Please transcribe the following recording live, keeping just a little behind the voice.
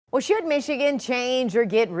Well, should Michigan change or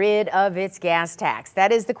get rid of its gas tax?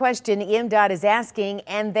 That is the question MDOT is asking,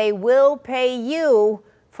 and they will pay you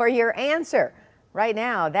for your answer. Right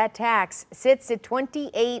now, that tax sits at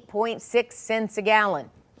 28.6 cents a gallon.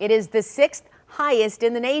 It is the sixth highest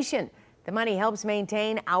in the nation. The money helps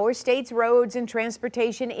maintain our state's roads and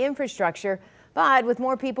transportation infrastructure. But with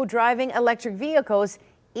more people driving electric vehicles,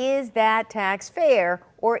 is that tax fair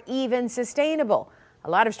or even sustainable? A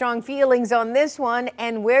lot of strong feelings on this one,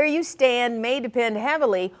 and where you stand may depend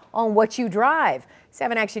heavily on what you drive.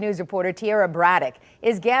 7 Action News reporter Tiara Braddock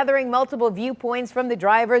is gathering multiple viewpoints from the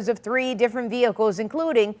drivers of 3 different vehicles,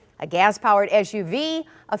 including a gas-powered SUV,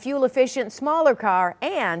 a fuel-efficient smaller car,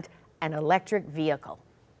 and an electric vehicle.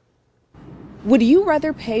 Would you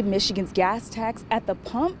rather pay Michigan's gas tax at the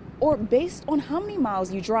pump or based on how many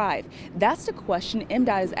miles you drive? That's the question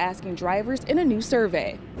MDOT is asking drivers in a new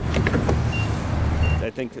survey. I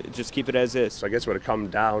think just keep it as is. So I guess it would come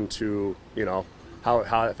down to, how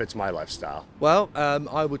it fits my lifestyle. Well,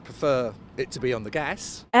 I would prefer it to be on the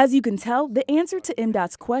gas. As you can tell, the answer to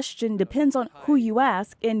MDOT's question depends on who you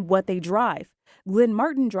ask and what they drive. Glenn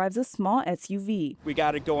Martin drives a small SUV. We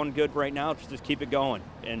got it going good right now, just keep it going.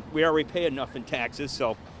 And we already pay enough in taxes,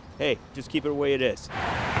 so hey, just keep it the way it is.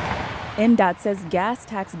 MDOT says gas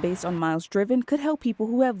tax based on miles driven could help people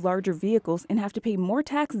who have larger vehicles and have to pay more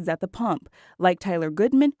taxes at the pump, like Tyler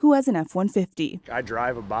Goodman, who has an F-150. I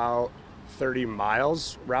drive about 30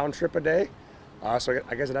 miles round trip a day, so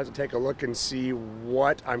I guess I'd have to take a look and see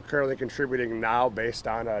what I'm currently contributing now based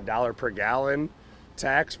on a $1 per gallon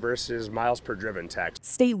tax versus miles per driven tax.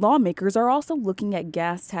 State lawmakers are also looking at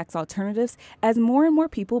gas tax alternatives as more and more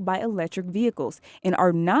people buy electric vehicles and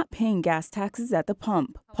are not paying gas taxes at the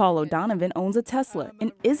pump. Paul O'Donovan owns a Tesla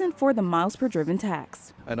and isn't for the miles per driven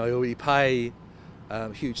tax. And I already pay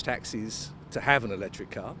huge taxes to have an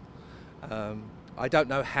electric car. I don't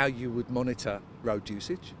know how you would monitor road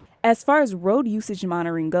usage. As far as road usage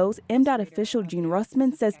monitoring goes, MDOT official Gene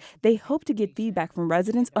Russman says they hope to get feedback from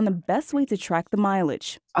residents on the best way to track the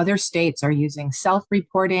mileage. Other states are using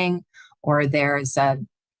self-reporting, or there's an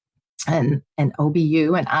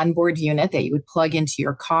OBU, an onboard unit that you would plug into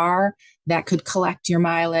your car that could collect your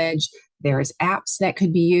mileage. There's apps that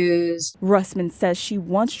could be used. Russman says she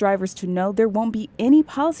wants drivers to know there won't be any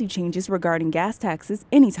policy changes regarding gas taxes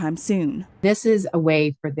anytime soon. This is a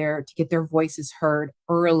way for to get their voices heard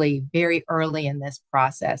early, very early in this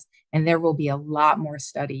process. And there will be a lot more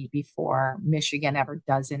study before Michigan ever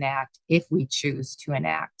does enact, if we choose to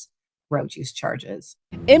enact, road use charges.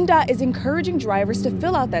 MDOT is encouraging drivers to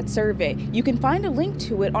fill out that survey. You can find a link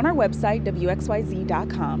to it on our website,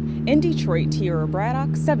 WXYZ.com. In Detroit, Tiara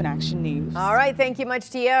Braddock, 7 Action News. All right, thank you much,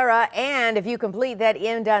 Tiara. And if you complete that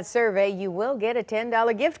MDOT survey, you will get a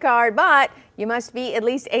 $10 gift card, but you must be at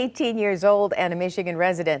least 18 years old and a Michigan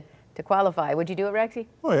resident to qualify. Would you do it, Rexy?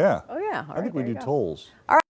 Oh, yeah. Oh, yeah. All I think we do tolls. All right.